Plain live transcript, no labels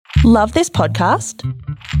Love this podcast?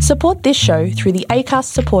 Support this show through the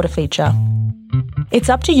Acast supporter feature. It's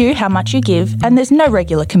up to you how much you give, and there's no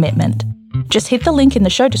regular commitment. Just hit the link in the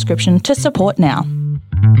show description to support now.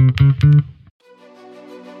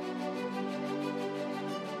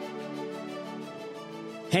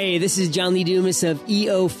 Hey, this is John Lee Dumas of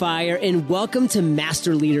EO Fire, and welcome to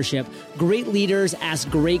Master Leadership. Great leaders ask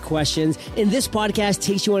great questions, and this podcast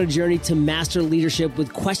takes you on a journey to master leadership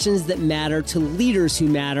with questions that matter to leaders who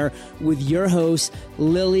matter with your host,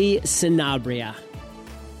 Lily Sanabria.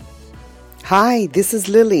 Hi, this is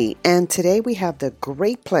Lily, and today we have the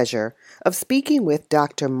great pleasure of speaking with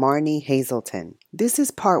Dr. Marnie Hazelton. This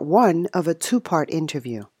is part one of a two-part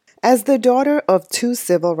interview. As the daughter of two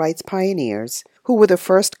civil rights pioneers who were the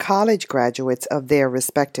first college graduates of their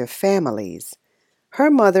respective families,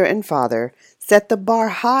 her mother and father set the bar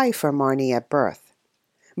high for Marnie at birth.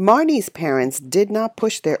 Marnie's parents did not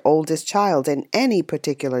push their oldest child in any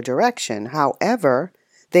particular direction. However,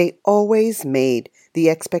 they always made the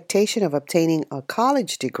expectation of obtaining a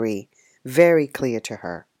college degree very clear to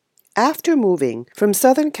her. After moving from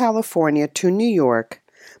Southern California to New York,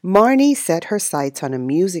 Marnie set her sights on a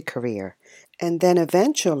music career and then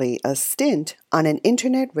eventually a stint on an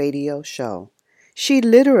internet radio show. She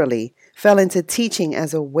literally fell into teaching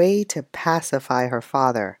as a way to pacify her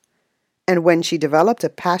father. And when she developed a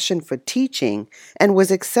passion for teaching and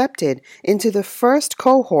was accepted into the first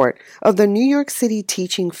cohort of the New York City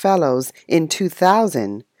Teaching Fellows in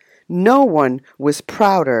 2000, no one was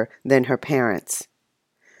prouder than her parents.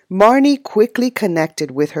 Marnie quickly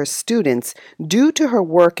connected with her students due to her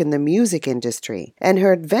work in the music industry and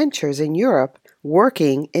her adventures in Europe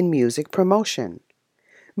working in music promotion.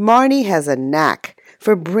 Marnie has a knack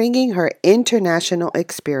for bringing her international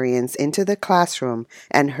experience into the classroom,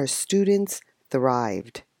 and her students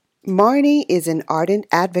thrived. Marnie is an ardent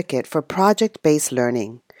advocate for project-based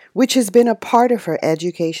learning, which has been a part of her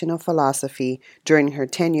educational philosophy during her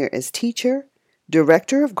tenure as teacher,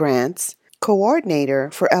 director of grants, coordinator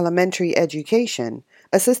for elementary education,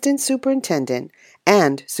 assistant superintendent,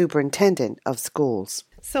 and superintendent of schools.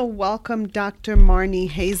 So welcome, Dr. Marnie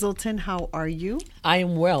Hazelton. How are you? I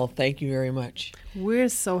am well. Thank you very much. We're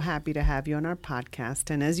so happy to have you on our podcast.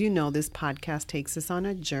 And as you know, this podcast takes us on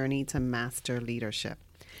a journey to master leadership.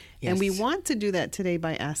 Yes. And we want to do that today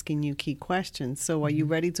by asking you key questions. So are you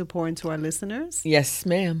ready to pour into our listeners? Yes,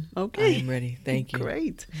 ma'am. Okay. I am ready. Thank you.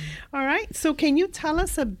 Great. All right. So can you tell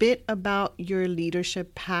us a bit about your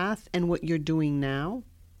leadership path and what you're doing now?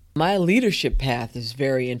 My leadership path is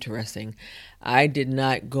very interesting. I did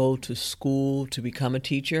not go to school to become a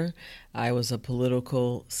teacher. I was a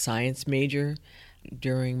political science major.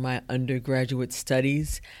 During my undergraduate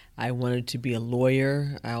studies, I wanted to be a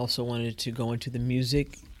lawyer. I also wanted to go into the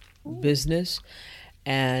music business.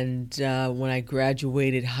 And when I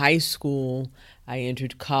graduated high school, I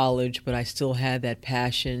entered college, but I still had that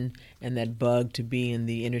passion and that bug to be in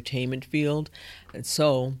the entertainment field. And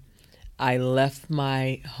so I left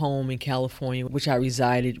my home in California, which I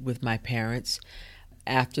resided with my parents,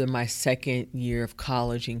 after my second year of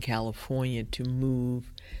college in California to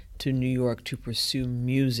move to New York to pursue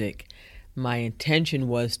music. My intention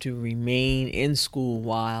was to remain in school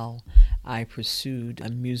while I pursued a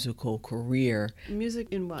musical career. Music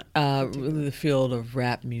in what? Really the field of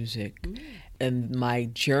rap music. And my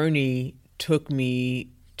journey took me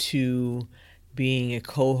to being a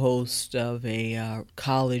co-host of a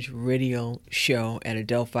college radio show at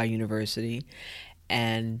Adelphi University.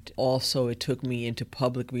 And also it took me into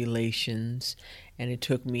public relations, and it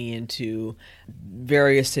took me into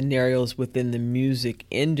various scenarios within the music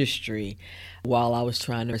industry while I was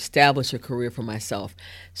trying to establish a career for myself.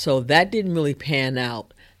 So that didn't really pan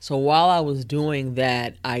out. So while I was doing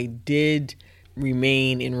that, I did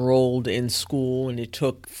remain enrolled in school, and it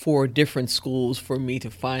took 4 different schools for me to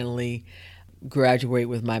finally graduate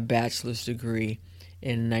with my bachelor's degree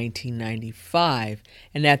in 1995.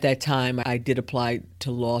 And at that time, I did apply to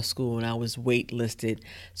law school, and I was waitlisted.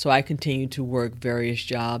 So I continued to work various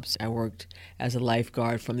jobs. I worked as a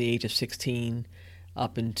lifeguard from the age of 16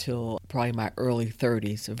 up until probably my early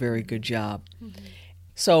 30s, a very good job. Mm-hmm.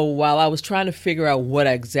 So while I was trying to figure out what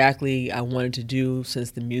exactly I wanted to do,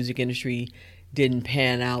 since the music industry didn't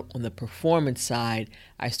pan out on the performance side,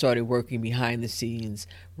 I started working behind the scenes,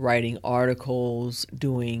 writing articles,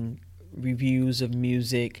 doing reviews of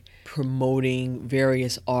music, promoting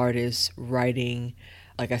various artists, writing,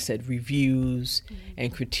 like I said, reviews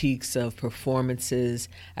and critiques of performances.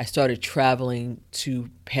 I started traveling to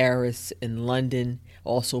Paris and London,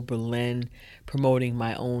 also Berlin, promoting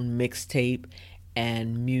my own mixtape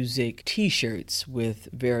and music t-shirts with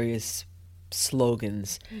various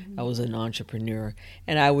slogans. I was an entrepreneur.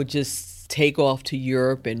 And I would just take off to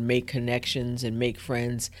Europe and make connections and make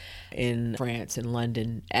friends in France and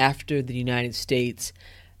London. After the United States,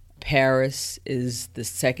 Paris is the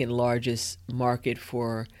second largest market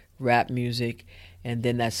for rap music, and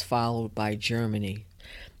then that's followed by Germany.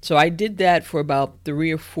 So I did that for about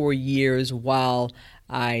 3 or 4 years while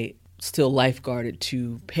I still lifeguarded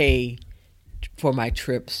to pay for my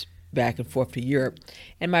trips back and forth to Europe.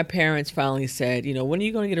 And my parents finally said, when are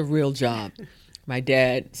you going to get a real job? My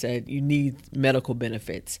dad said, you need medical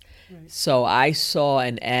benefits. Right. So I saw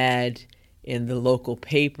an ad in the local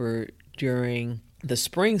paper during the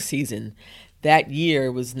spring season. That year,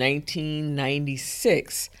 it was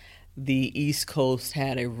 1996, the East Coast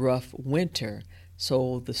had a rough winter.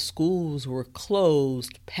 So the schools were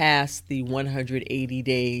closed past the 180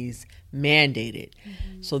 days mandated.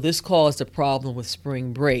 So this caused a problem with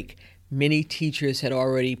spring break. Many teachers had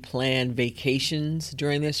already planned vacations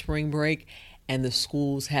during their spring break, and the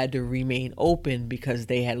schools had to remain open because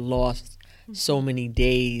they had lost so many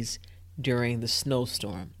days during the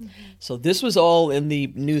snowstorm. So this was all in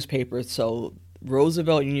the newspaper. So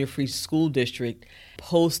Roosevelt Union Free School District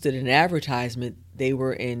posted an advertisement. They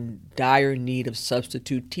were in dire need of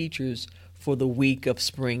substitute teachers for the week of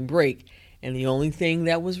spring break. And the only thing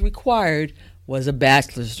that was required was a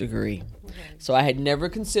bachelor's degree. Okay. So I had never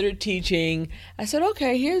considered teaching. I said,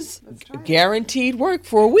 okay, here's guaranteed work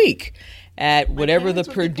for a week at whatever the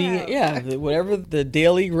per diem, whatever the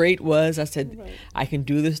daily rate was. I said, I can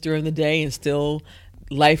do this during the day and still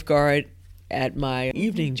lifeguard at my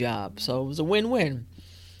evening job. So it was a win-win.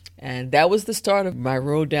 And that was the start of my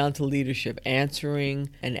road down to leadership,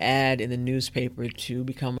 answering an ad in the newspaper to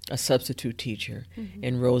become a substitute teacher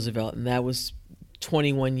in Roosevelt. And that was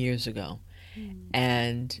 21 years ago.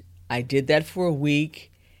 And I did that for a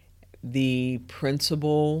week. The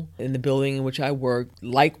principal in the building in which I worked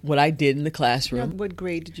liked what I did in the classroom. What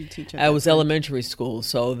grade did you teach at? I was elementary school.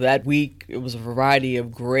 So that week, it was a variety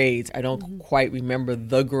of grades. I don't quite remember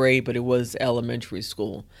the grade, but it was elementary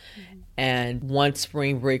school. And once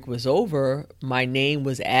spring break was over, my name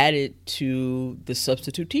was added to the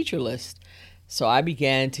substitute teacher list. So I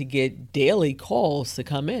began to get daily calls to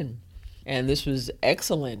come in. And this was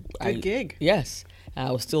excellent. Good gig. Yes.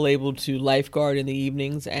 I was still able to lifeguard in the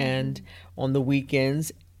evenings and on the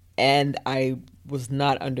weekends. And I was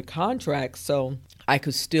not under contract, so I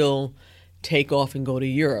could still take off and go to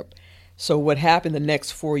Europe. So what happened the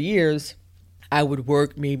next 4 years, I would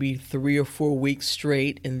work maybe 3 or 4 weeks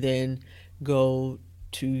straight and then go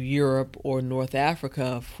to Europe or North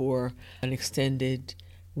Africa for an extended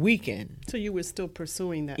weekend. So you were still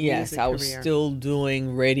pursuing that music career? Yes, I was still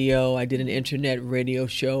doing radio. I did an internet radio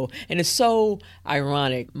show. And it's so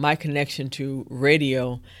ironic. My connection to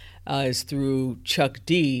radio is through Chuck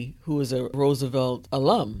D, who is a Roosevelt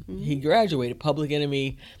alum. He graduated Public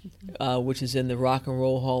Enemy, which is in the Rock and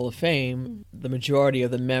Roll Hall of Fame. The majority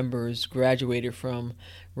of the members graduated from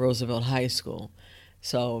Roosevelt High School.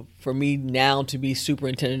 So for me now to be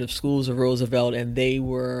superintendent of schools of Roosevelt, and they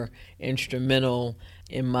were instrumental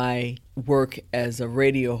in my work as a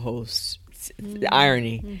radio host, the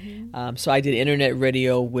irony. So I did internet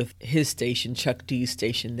radio with his station, Chuck D's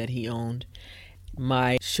station that he owned.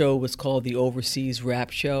 My show was called the Overseas Rap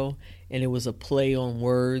Show, and it was a play on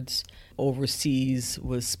words. Overseas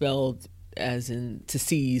was spelled as in to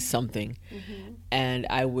seize something. And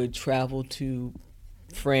I would travel to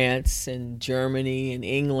France and Germany and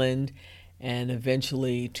England and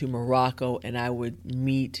eventually to Morocco, and I would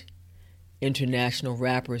meet international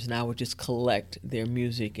rappers and I would just collect their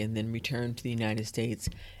music and then return to the United States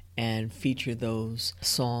and feature those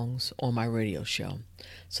songs on my radio show.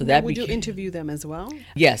 So that would you interview them as well?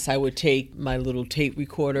 Yes, I would take my little tape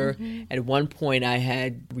recorder. At one point I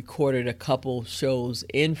had recorded a couple shows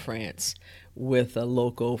in France with a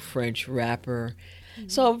local French rapper.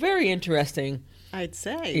 So very interesting. I'd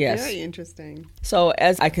say. Yes. Very interesting. So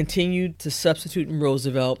as I continued to substitute in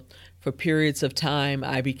Roosevelt, for periods of time,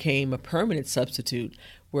 I became a permanent substitute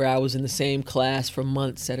where I was in the same class for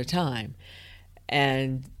months at a time.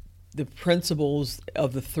 And the principals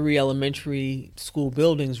of the 3 elementary school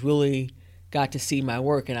buildings really got to see my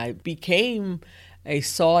work, and I became a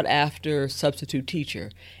sought-after substitute teacher.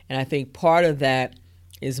 And I think part of that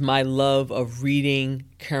is my love of reading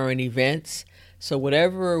current events. So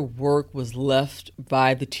whatever work was left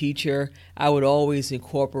by the teacher, I would always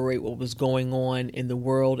incorporate what was going on in the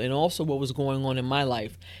world and also what was going on in my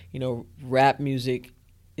life. You know, rap music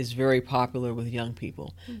is very popular with young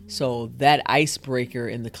people. So that icebreaker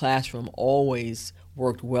in the classroom always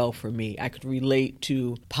worked well for me. I could relate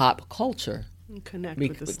to pop culture Connect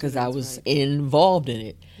with the because I students, was right. involved in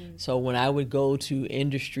it. So when I would go to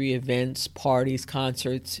industry events, parties,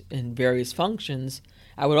 concerts, and various functions,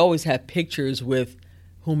 I would always have pictures with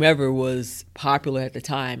whomever was popular at the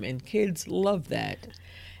time, and kids loved that.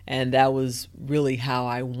 And that was really how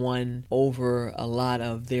I won over a lot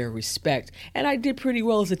of their respect. And I did pretty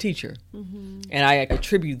well as a teacher. And I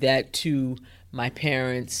attribute that to my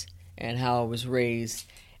parents and how I was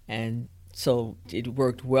raised. And so it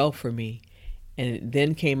worked well for me. And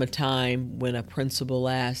then came a time when a principal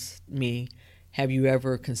asked me, have you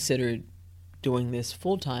ever considered doing this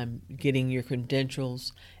full-time, getting your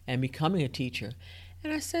credentials and becoming a teacher?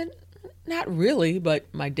 And I said, not really,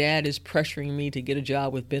 but my dad is pressuring me to get a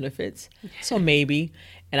job with benefits, so maybe.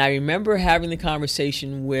 And I remember having the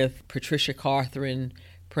conversation with Patricia Carthren,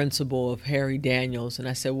 principal of Harry Daniels, and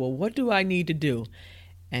I said, well, what do I need to do?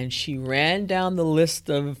 And she ran down the list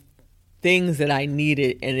of things that I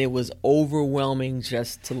needed, and it was overwhelming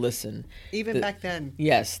just to listen. Even back then.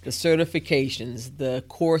 Yes, the certifications, the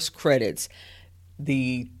course credits,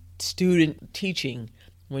 the student teaching.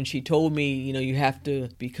 When she told me, you have to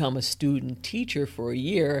become a student teacher for a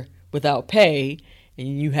year without pay, and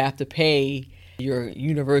you have to pay your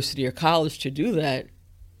university or college to do that,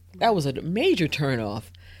 that was a major turnoff.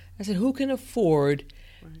 I said, who can afford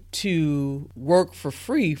to work for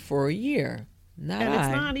free for a year? Not And I.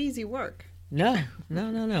 it's not easy work. No.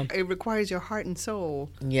 It requires your heart and soul.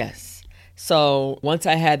 Yes. So once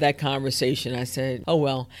I had that conversation, I said, oh,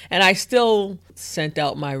 well. And I still sent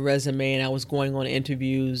out my resume, and I was going on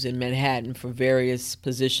interviews in Manhattan for various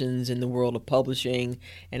positions in the world of publishing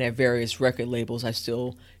and at various record labels. I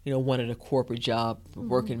still, wanted a corporate job,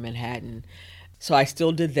 work in Manhattan. So I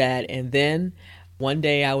still did that. And then one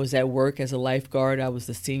day I was at work as a lifeguard. I was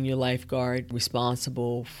the senior lifeguard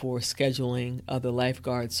responsible for scheduling other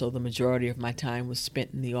lifeguards. So the majority of my time was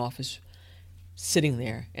spent in the office sitting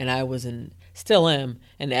there. And I was still am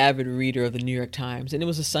an avid reader of the New York Times. And it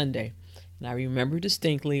was a Sunday. And I remember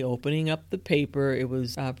distinctly opening up the paper. It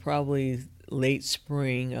was probably late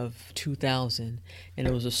spring of 2000. And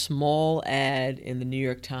it was a small ad in the New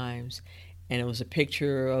York Times. And it was a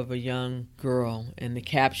picture of a young girl. And the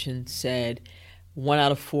caption said, 1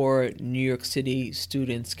 out of 4 New York City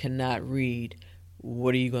students cannot read.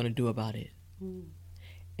 What are you going to do about it?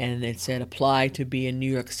 And it said, apply to be a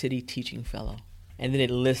New York City teaching fellow. And then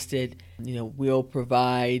it listed, we'll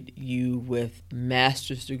provide you with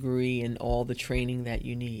master's degree and all the training that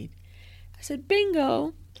you need. I said,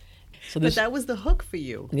 bingo. So But that was the hook for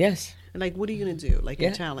you. Yes. Like, what are you going to do? Like Yeah.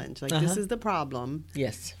 a challenge. Like, this is the problem.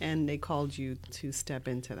 Yes. And they called you to step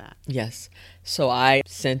into that. Yes. So I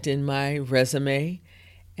sent in my resume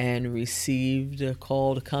and received a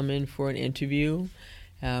call to come in for an interview.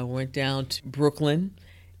 Went down to Brooklyn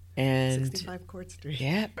and 65 Court Street.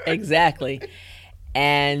 yeah, exactly.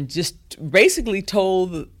 And just basically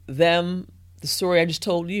told them the story I just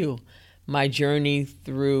told you. My journey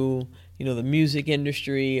through, the music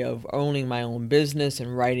industry, of owning my own business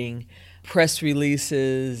and writing press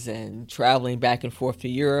releases and traveling back and forth to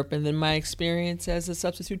Europe, and then my experience as a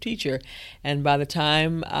substitute teacher. And by the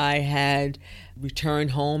time I had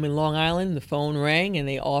returned home in Long Island, the phone rang and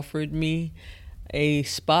they offered me a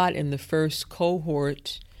spot in the first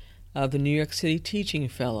cohort of the New York City Teaching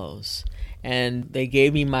Fellows. And they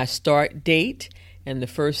gave me my start date. And the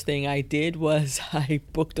first thing I did was I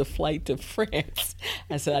booked a flight to France.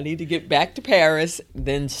 I said, I need to get back to Paris,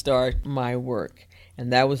 then start my work.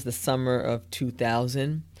 And that was the summer of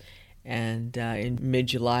 2000. And in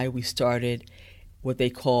mid-July, we started what they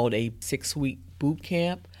called a 6-week boot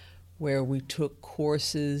camp, where we took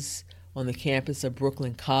courses on the campus of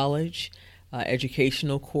Brooklyn College,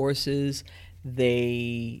 educational courses.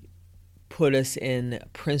 They put us in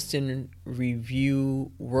Princeton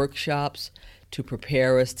review workshops to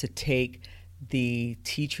prepare us to take the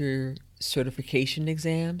teacher certification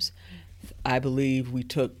exams. I believe we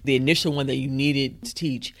took the initial one that you needed to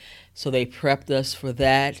teach. So they prepped us for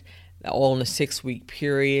that, all in a 6-week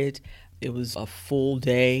period. It was a full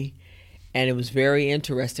day, and it was very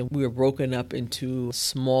interesting. We were broken up into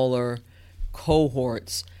smaller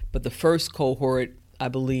cohorts, but the first cohort, I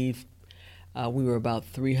believe, we were about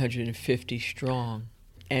 350 strong.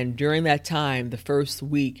 And during that time, the first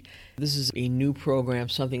week, this is a new program,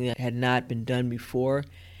 something that had not been done before.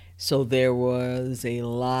 So there was a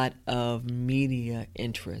lot of media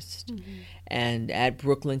interest. Mm-hmm. And at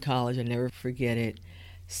Brooklyn College, I never forget it,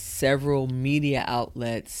 several media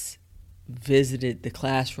outlets visited the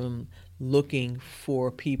classroom looking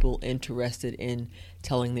for people interested in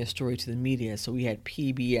telling their story to the media. So we had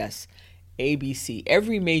PBS, ABC,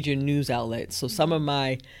 every major news outlet. So some of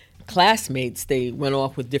my classmates, they went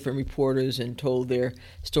off with different reporters and told their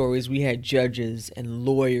stories. We had judges and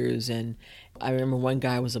lawyers, and I remember one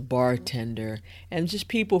guy was a bartender, and just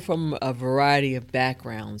people from a variety of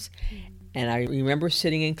backgrounds. And I remember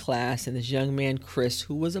sitting in class, and this young man, Chris,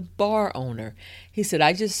 who was a bar owner, he said,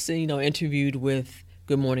 I just, interviewed with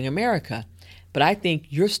Good Morning America, but I think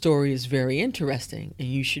your story is very interesting, and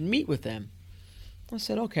you should meet with them. I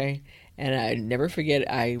said, okay. And I never forget,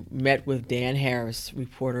 I met with Dan Harris,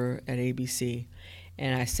 reporter at ABC,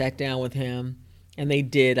 and I sat down with him, and they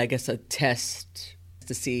did, I guess, a test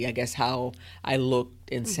to see, I guess, how I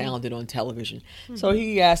looked and sounded on television. So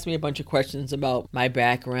he asked me a bunch of questions about my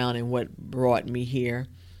background and what brought me here.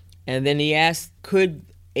 And then he asked, could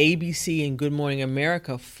ABC and Good Morning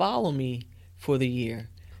America follow me for the year?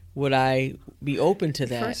 Would I be open to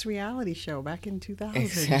that? First reality show back in 2000.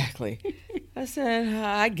 Exactly. I said,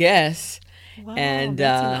 I guess. Wow, And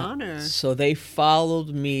that's an honor. so they followed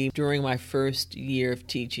me during my first year of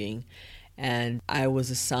teaching, and I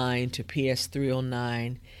was assigned to PS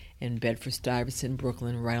 309 in Bedford-Stuyvesant,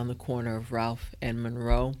 Brooklyn, right on the corner of Ralph and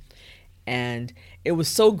Monroe. And it was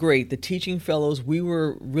so great. The teaching fellows, we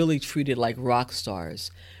were really treated like rock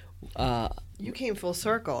stars. You came full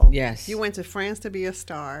circle. Yes. You went to France to be a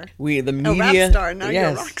star. The A media, rap star. Now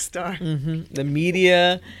yes. you're a rock star. The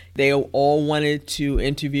media, they all wanted to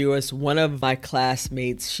interview us. One of my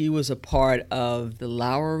classmates, she was a part of the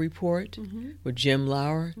Lauer Report with Jim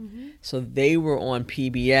Lauer. So they were on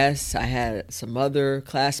PBS. I had some other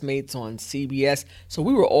classmates on CBS. So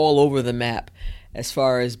we were all over the map as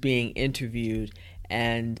far as being interviewed.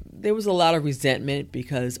 And there was a lot of resentment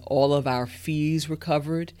because all of our fees were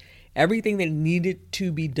covered. Everything that needed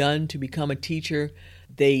to be done to become a teacher,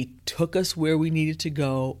 they took us where we needed to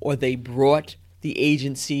go, or they brought the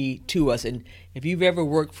agency to us. And if you've ever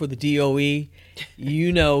worked for the DOE,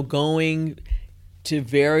 you know going to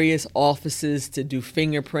various offices to do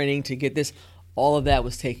fingerprinting, to get this, all of that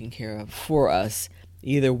was taken care of for us.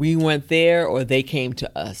 Either we went there or they came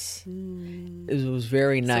to us. It was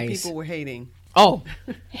very nice. So people were hating. Oh,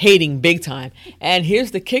 hating big time. And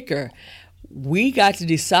here's the kicker. We got to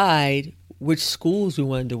decide which schools we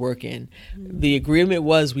wanted to work in. The agreement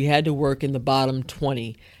was we had to work in the bottom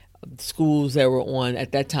 20 schools that were on,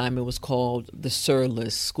 at that time it was called the SIR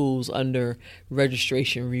list, schools under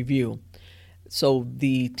registration review. So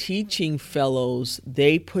the teaching fellows,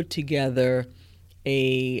 they put together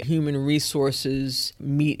a human resources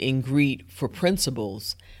meet and greet for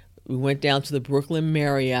principals. We went down to the Brooklyn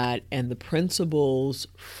Marriott, and the principals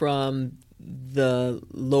from the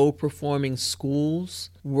low-performing schools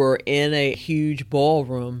were in a huge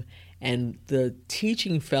ballroom, and the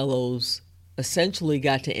teaching fellows essentially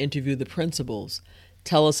got to interview the principals.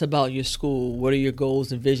 Tell us about your school. What are your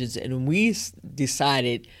goals and visions? And we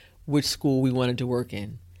decided which school we wanted to work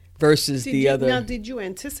in versus the other. Now, did you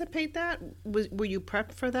anticipate that? Were you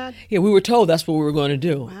prepped for that? Yeah, we were told that's what we were going to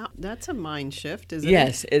do. Wow, that's a mind shift, isn't it?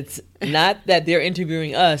 Yes, it's not that they're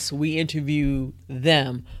interviewing us. We interview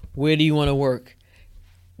them. Where do you want to work?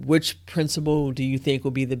 Which principal do you think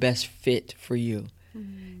will be the best fit for you?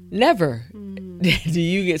 Never. Do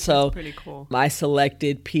you get so? That's pretty cool. I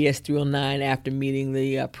selected PS 309 after meeting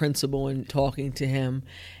the principal and talking to him.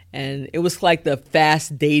 And it was like the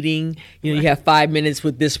fast dating. You have 5 minutes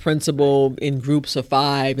with this principal in groups of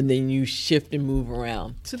 5, and then you shift and move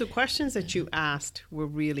around. So the questions that you asked were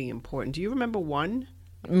really important. Do you remember one?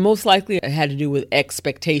 Most likely it had to do with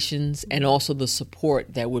expectations and also the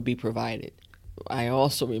support that would be provided. I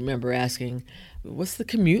also remember asking, what's the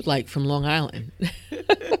commute like from Long Island?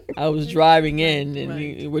 I was driving in, and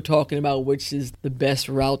we were talking about which is the best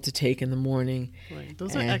route to take in the morning. Right.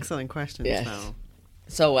 Those are excellent questions, yes. though.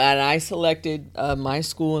 So and I selected my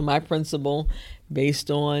school and my principal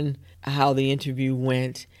based on how the interview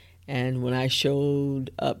went. And when I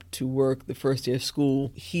showed up to work the first day of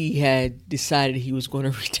school, he had decided he was going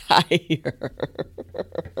to retire.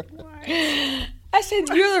 I said,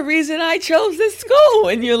 you're the reason I chose this school,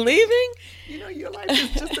 and you're leaving? Your life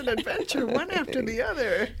is just an adventure, one after the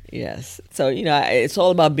other. Yes. So, it's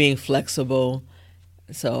all about being flexible.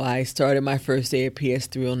 So I started my first day at PS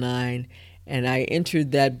 309, and I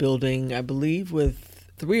entered that building, I believe, with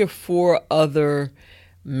 3 or 4 other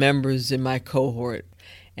members in my cohort.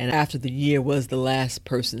 And after the year was the last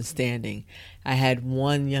person standing. I had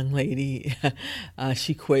one young lady,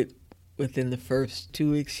 she quit within the first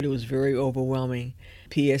 2 weeks. It was very overwhelming.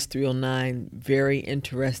 PS 309, very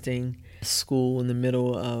interesting school in the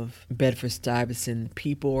middle of Bedford-Stuyvesant.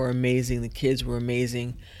 People are amazing. The kids were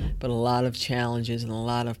amazing, but a lot of challenges and a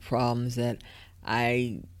lot of problems that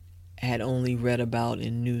I had only read about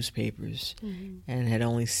in newspapers and had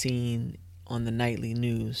only seen on the nightly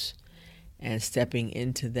news. And stepping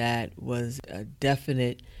into that was a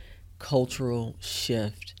definite cultural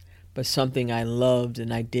shift, but something I loved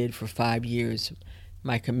and I did for 5 years.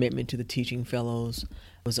 My commitment to the Teaching Fellows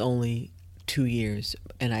was only 2 years,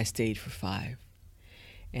 and I stayed for 5.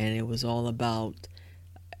 And it was all about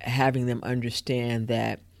having them understand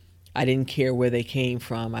that I didn't care where they came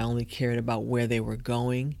from. I only cared about where they were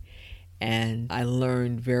going. And I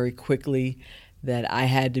learned very quickly that I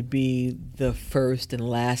had to be the first and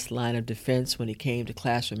last line of defense when it came to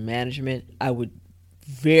classroom management. I would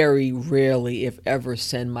very rarely, if ever,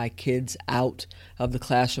 send my kids out of the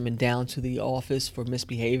classroom and down to the office for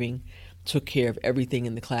misbehaving. Took care of everything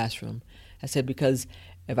in the classroom. I said, because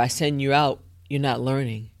if I send you out, you're not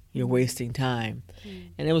learning. You're wasting time.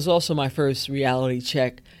 And it was also my first reality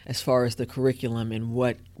check as far as the curriculum and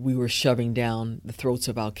what we were shoving down the throats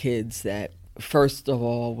of our kids that, first of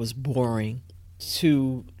all, was boring,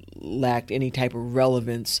 2, lacked any type of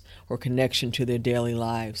relevance or connection to their daily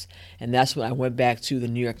lives. And that's when I went back to the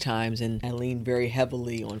New York Times, and I leaned very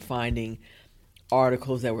heavily on finding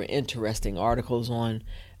articles that were interesting, articles on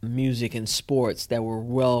music and sports that were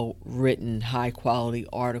well-written, high-quality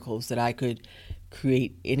articles that I could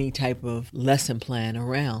create any type of lesson plan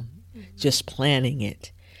around, just planning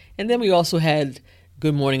it. And then we also had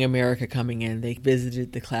Good Morning America coming in. They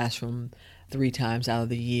visited the classroom 3 times out of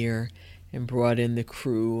the year and brought in the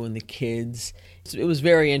crew and the kids. So it was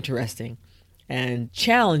very interesting and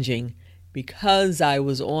challenging. Because I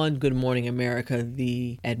was on Good Morning America,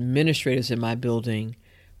 the administrators in my building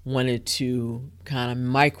wanted to kind of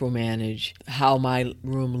micromanage how my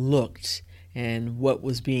room looked and what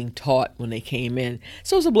was being taught when they came in.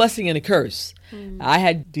 So it was a blessing and a curse. I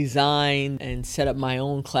had designed and set up my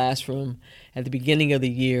own classroom at the beginning of the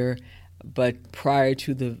year, but prior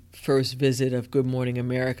to the first visit of Good Morning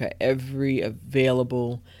America, every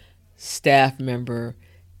available staff member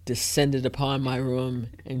descended upon my room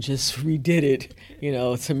and just redid it,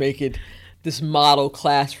 to make it this model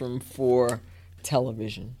classroom for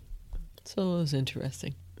television. So it was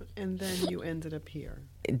interesting. And then you ended up here.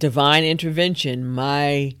 Divine intervention.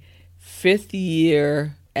 My 5th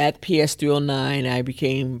year at PS 309, I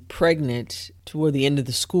became pregnant toward the end of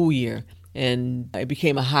the school year, and it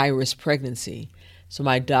became a high-risk pregnancy. So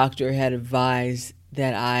my doctor had advised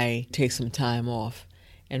that I take some time off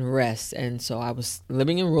and rest. And so I was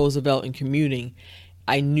living in Roosevelt and commuting.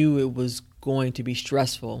 I knew it was going to be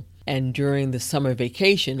stressful. And during the summer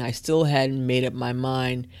vacation, I still hadn't made up my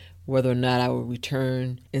mind whether or not I would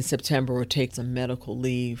return in September or take some medical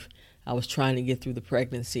leave. I was trying to get through the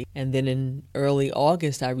pregnancy. And then in early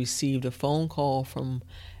August, I received a phone call from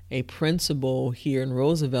a principal here in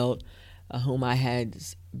Roosevelt, whom I had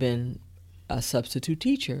been a substitute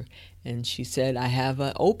teacher. And she said, I have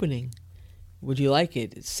an opening. Would you like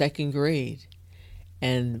it? It's 2nd grade.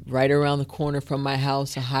 And right around the corner from my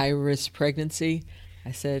house, a high-risk pregnancy.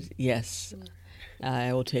 I said, yes,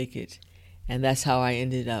 I will take it. And that's how I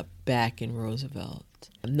ended up back in Roosevelt.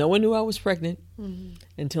 No one knew I was pregnant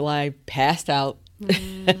until I passed out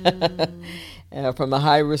from a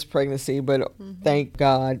high-risk pregnancy. But thank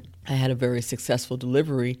God I had a very successful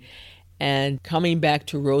delivery. And coming back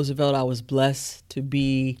to Roosevelt, I was blessed to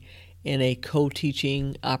be in a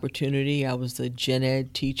co-teaching opportunity. I was the gen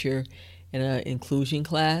ed teacher in an inclusion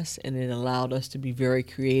class, and it allowed us to be very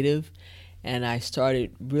creative. And I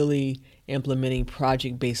started really implementing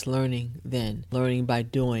project-based learning then, learning by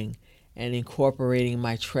doing, and incorporating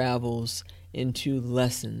my travels into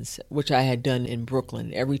lessons, which I had done in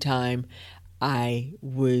Brooklyn. Every time I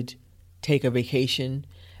would take a vacation,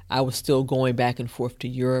 I was still going back and forth to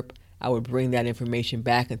Europe. I would bring that information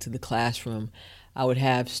back into the classroom. I would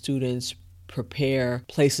have students prepare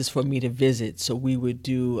places for me to visit, so we would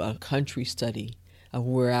do a country study of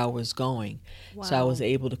where I was going. Wow. So I was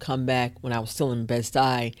able to come back when I was still in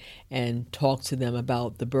Bed-Stuy and talk to them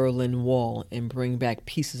about the Berlin Wall and bring back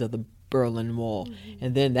pieces of the Berlin Wall.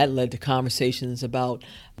 And then that led to conversations about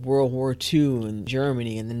World War II and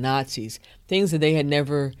Germany and the Nazis, things that they had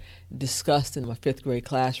never discussed in my 5th grade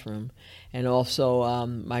classroom. And also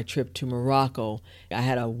my trip to Morocco. I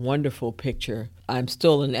had a wonderful picture. I'm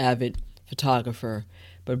still an avid photographer,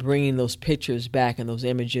 but bringing those pictures back and those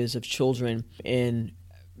images of children in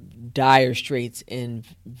dire straits, in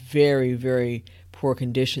very, very poor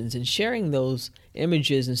conditions, and sharing those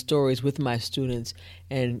images and stories with my students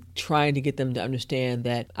and trying to get them to understand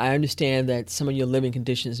that I understand that some of your living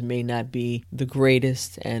conditions may not be the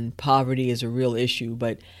greatest and poverty is a real issue,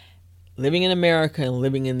 but living in America and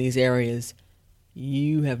living in these areas,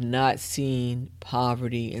 you have not seen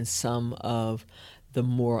poverty in some of the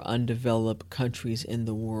more undeveloped countries in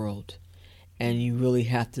the world. And you really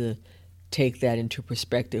have to take that into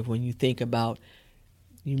perspective when you think about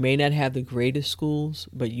you may not have the greatest schools,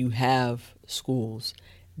 but you have schools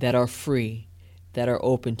that are free, that are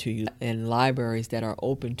open to you, and libraries that are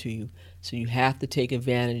open to you. So you have to take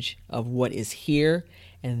advantage of what is here,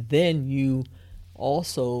 and then you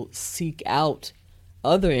also seek out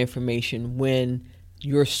other information when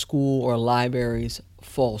your school or libraries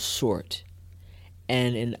fall short.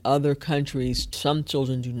 And in other countries, some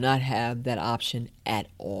children do not have that option at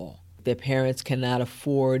all. Their parents cannot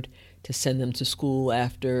afford to send them to school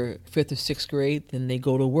after 5th or 6th grade, then they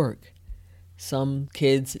go to work. Some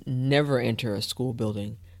kids never enter a school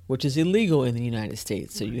building, which is illegal in the United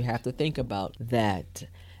States, so you have to think about that.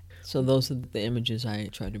 So those are the images I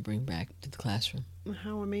try to bring back to the classroom.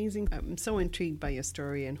 How amazing. I'm so intrigued by your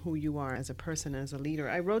story and who you are as a person, as a leader.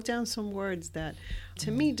 I wrote down some words that,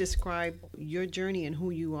 to me, describe your journey and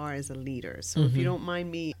who you are as a leader. So if you don't mind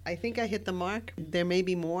me, I think I hit the mark. There may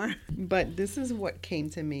be more, but this is what came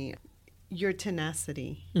to me. Your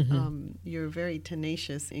tenacity. You're very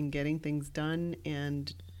tenacious in getting things done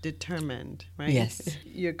and determined, right? Yes.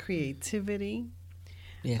 Your creativity.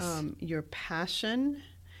 Yes. Your passion.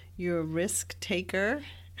 You're a risk taker.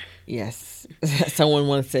 Yes. Someone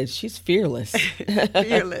once said she's fearless.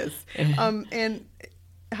 Fearless. And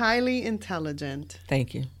highly intelligent.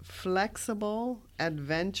 Thank you. Flexible,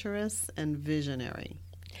 adventurous, and visionary.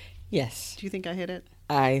 Yes. Do you think I hit it?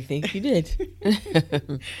 I think you did.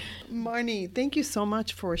 Marnie, thank you so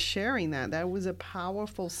much for sharing that. That was a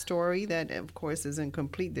powerful story that, of course, isn't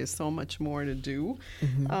complete. There's so much more to do.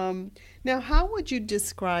 Now, how would you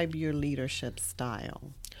describe your leadership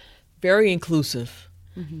style? Very inclusive.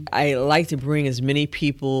 I like to bring as many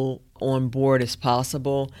people on board as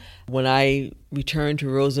possible. When I returned to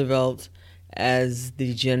Roosevelt as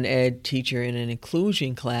the gen ed teacher in an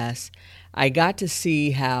inclusion class, I got to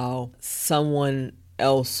see how someone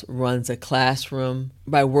else runs a classroom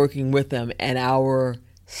by working with them, and our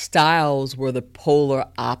styles were the polar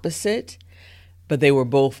opposite, but they were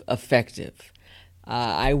both effective.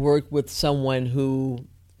 I worked with someone who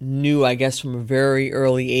knew, I guess, from a very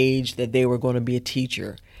early age that they were going to be a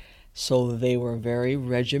teacher. So they were very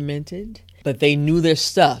regimented, but they knew their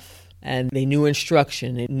stuff and they knew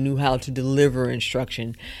instruction. They knew how to deliver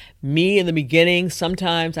instruction. Me, in the beginning,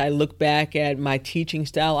 sometimes I look back at my teaching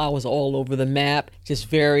style. I was all over the map, just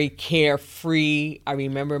very carefree. I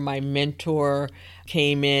remember my mentor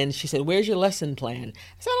came in. She said, "Where's your lesson plan?"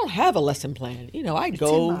 I said, "I don't have a lesson plan. I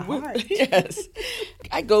go with, yes,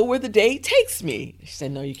 I go where the day takes me." She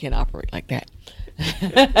said, "No, you can't operate like that."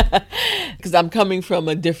 Because I'm coming from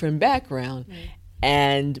a different background.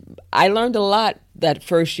 And I learned a lot that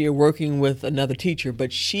first year working with another teacher,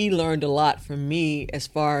 but she learned a lot from me as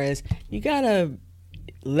far as you got to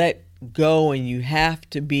let go and you have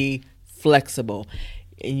to be flexible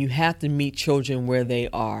and you have to meet children where they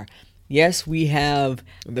are. Yes, we have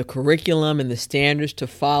the curriculum and the standards to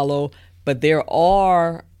follow, but there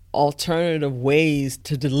are alternative ways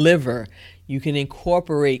to deliver. You can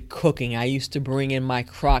incorporate cooking. I used to bring in my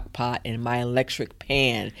crock pot and my electric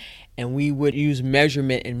pan, and we would use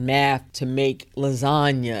measurement and math to make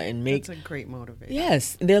lasagna and make... That's a great motivator.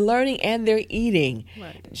 Yes, they're learning and they're eating.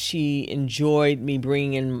 Right. She enjoyed me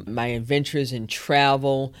bringing in my adventures in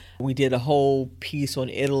travel. We did a whole piece on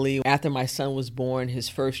Italy. After my son was born, his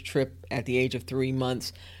first trip at the age of 3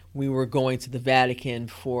 months, we were going to the Vatican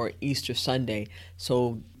for Easter Sunday.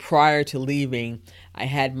 So prior to leaving, I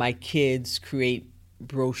had my kids create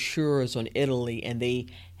brochures on Italy, and they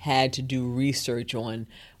had to do research on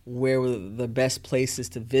where were the best places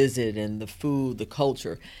to visit and the food, the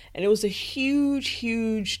culture. And it was a huge,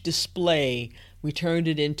 huge display. We turned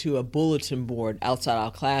it into a bulletin board outside our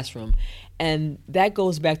classroom. And that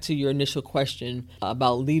goes back to your initial question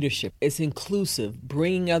about leadership. It's inclusive,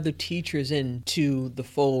 bringing other teachers into the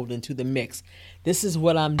fold, into the mix. This is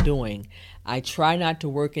what I'm doing. I try not to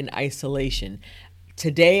work in isolation.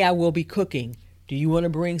 Today I will be cooking. Do you want to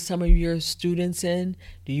bring some of your students in?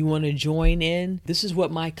 Do you want to join in? This is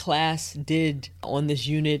what my class did on this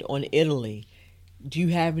unit on Italy. Do you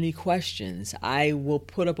have any questions? I will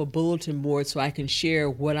put up a bulletin board so I can share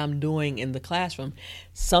what I'm doing in the classroom.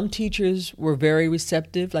 Some teachers were very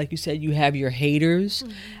receptive. Like you said, you have your haters.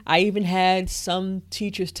 Mm-hmm. I even had some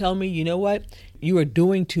teachers tell me, "You know what? You are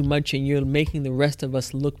doing too much and you're making the rest of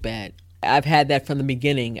us look bad." I've had that from the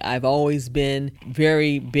beginning. I've always been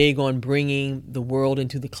very big on bringing the world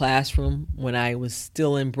into the classroom. When I was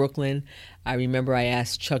still in Brooklyn, I remember I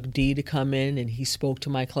asked Chuck D to come in and he spoke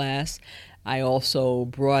to my class. I also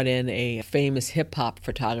brought in a famous hip-hop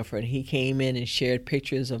photographer, and he came in and shared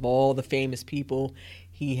pictures of all the famous people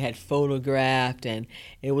he had photographed, and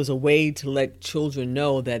it was a way to let children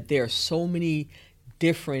know that there are so many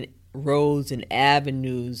different roads and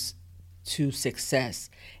avenues to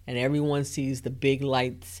success, and everyone sees the big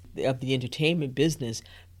lights of the entertainment business,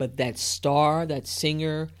 but that star, that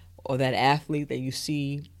singer, or that athlete that you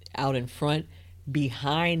see out in front,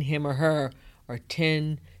 behind him or her are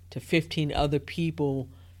 10 to 15 other people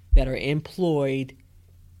that are employed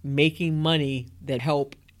making money that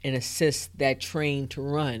help and assist that train to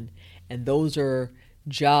run. And those are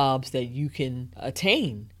jobs that you can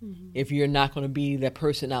attain if you're not going to be that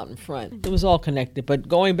person out in front. It was all connected. But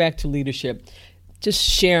going back to leadership, just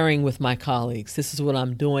sharing with my colleagues, this is what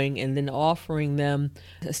I'm doing, and then offering them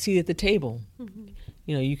a seat at the table.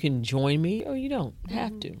 You know, you can join me or you don't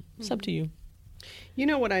have to. It's up to you. You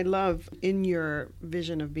know what I love in your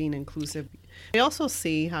vision of being inclusive? I also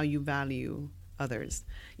see how you value others,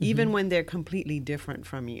 even when they're completely different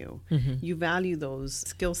from you. You value those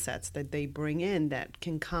skill sets that they bring in that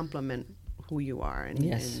can complement who you are. And,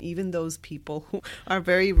 and even those people who are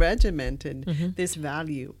very regimented, there's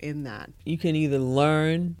value in that. You can either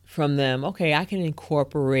learn from them, okay, I can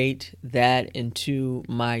incorporate that into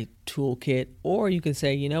my toolkit, or you can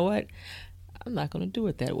say, you know what? I'm not going to do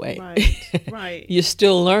it that way. Right. You're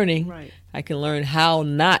still learning. Right. I can learn how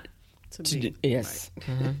not to be. do. Yes.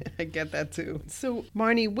 Right. I get that too. So,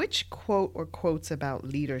 Marnie, which quote or quotes about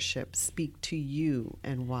leadership speak to you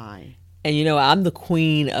and why? And you know, I'm the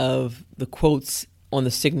queen of the quotes on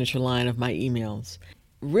the signature line of my emails.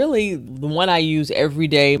 Really, the one I use every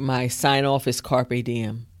day, my sign off is Carpe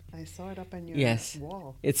Diem. I saw it up on your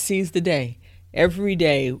wall. It seize the day. Every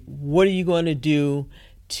day, what are you going to do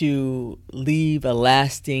to leave a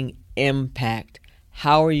lasting impact?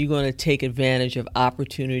 How are you going to take advantage of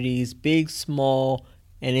opportunities, big, small,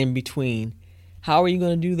 and in between? How are you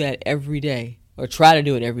going to do that every day, or try to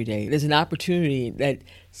do it every day? There's an opportunity that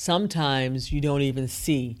sometimes you don't even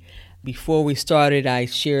see. Before we started, I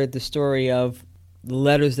shared the story of the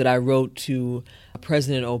letters that I wrote to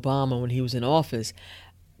President Obama when he was in office.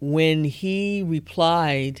 When he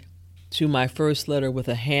replied to my first letter with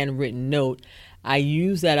a handwritten note, I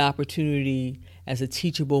used that opportunity as a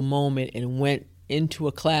teachable moment and went into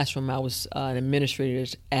a classroom. I was an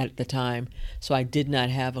administrator at the time, so I did not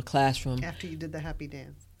have a classroom. After you did the happy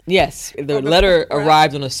dance. Yes, the letter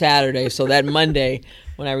arrived on a Saturday, so that Monday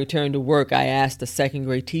when I returned to work, I asked a second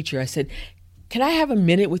grade teacher, I said, can I have a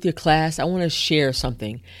minute with your class? I want to share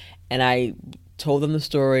something. And I told them the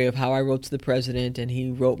story of how I wrote to the president, and he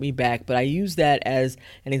wrote me back. But I use that as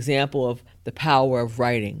an example of the power of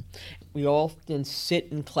writing. We often sit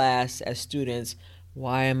in class as students,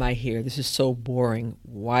 why am I here? This is so boring.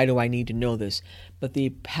 Why do I need to know this? But the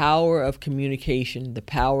power of communication, the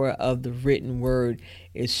power of the written word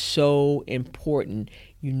is so important.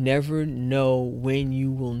 You never know when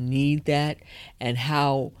you will need that and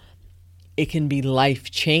how it can be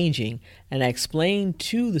life-changing. And I explained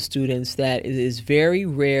to the students that it is very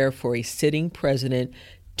rare for a sitting president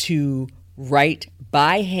to write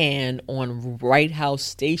by hand on White House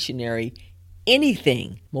stationery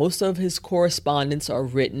anything. Most of his correspondence are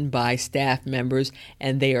written by staff members,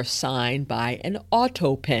 and they are signed by an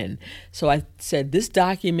auto pen. So I said, this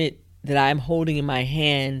document that I'm holding in my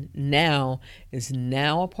hand now is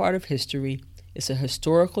now a part of history. It's a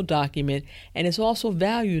historical document, and it's also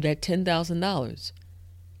valued at $10,000.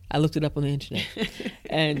 I looked it up on the internet,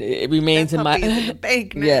 and it remains in my in the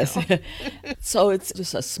bank now. Yes. So it's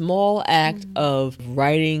just a small act of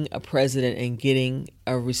writing a president and getting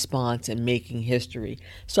a response and making history.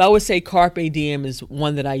 So I would say Carpe Diem is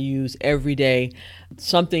one that I use every day.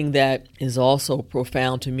 Something that is also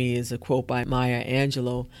profound to me is a quote by Maya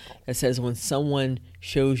Angelou that says, when someone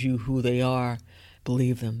shows you who they are,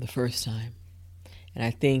 believe them the first time. And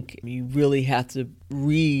I think you really have to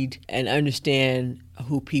read and understand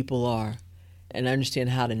who people are and understand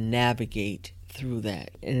how to navigate through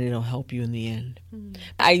that, and it'll help you in the end.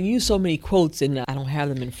 I use so many quotes, and I don't have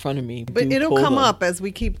them in front of me. But it'll come up as we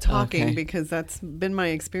keep talking, because that's been my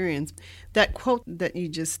experience. That quote that you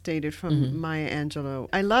just stated from Maya Angelou,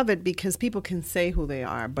 I love it because people can say who they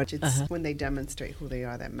are, but it's when they demonstrate who they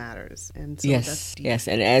are that matters. And so that's deep. Yes,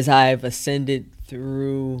 and as I've ascended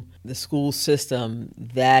through the school system,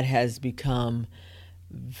 that has become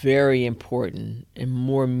very important and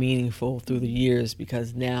more meaningful through the years,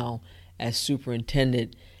 because now as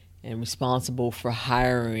superintendent and responsible for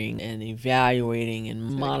hiring and evaluating and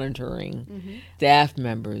monitoring staff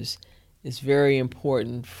members, it's very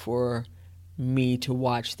important for me to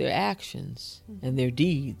watch their actions and their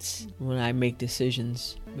deeds when I make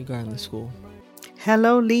decisions regarding the school.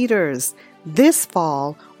 Hello, leaders. This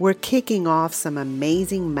fall, we're kicking off some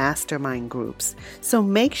amazing mastermind groups, so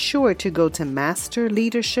make sure to go to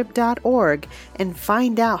masterleadership.org and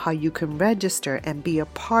find out how you can register and be a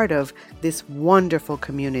part of this wonderful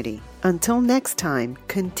community. Until next time,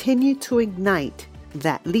 continue to ignite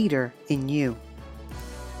that leader in you.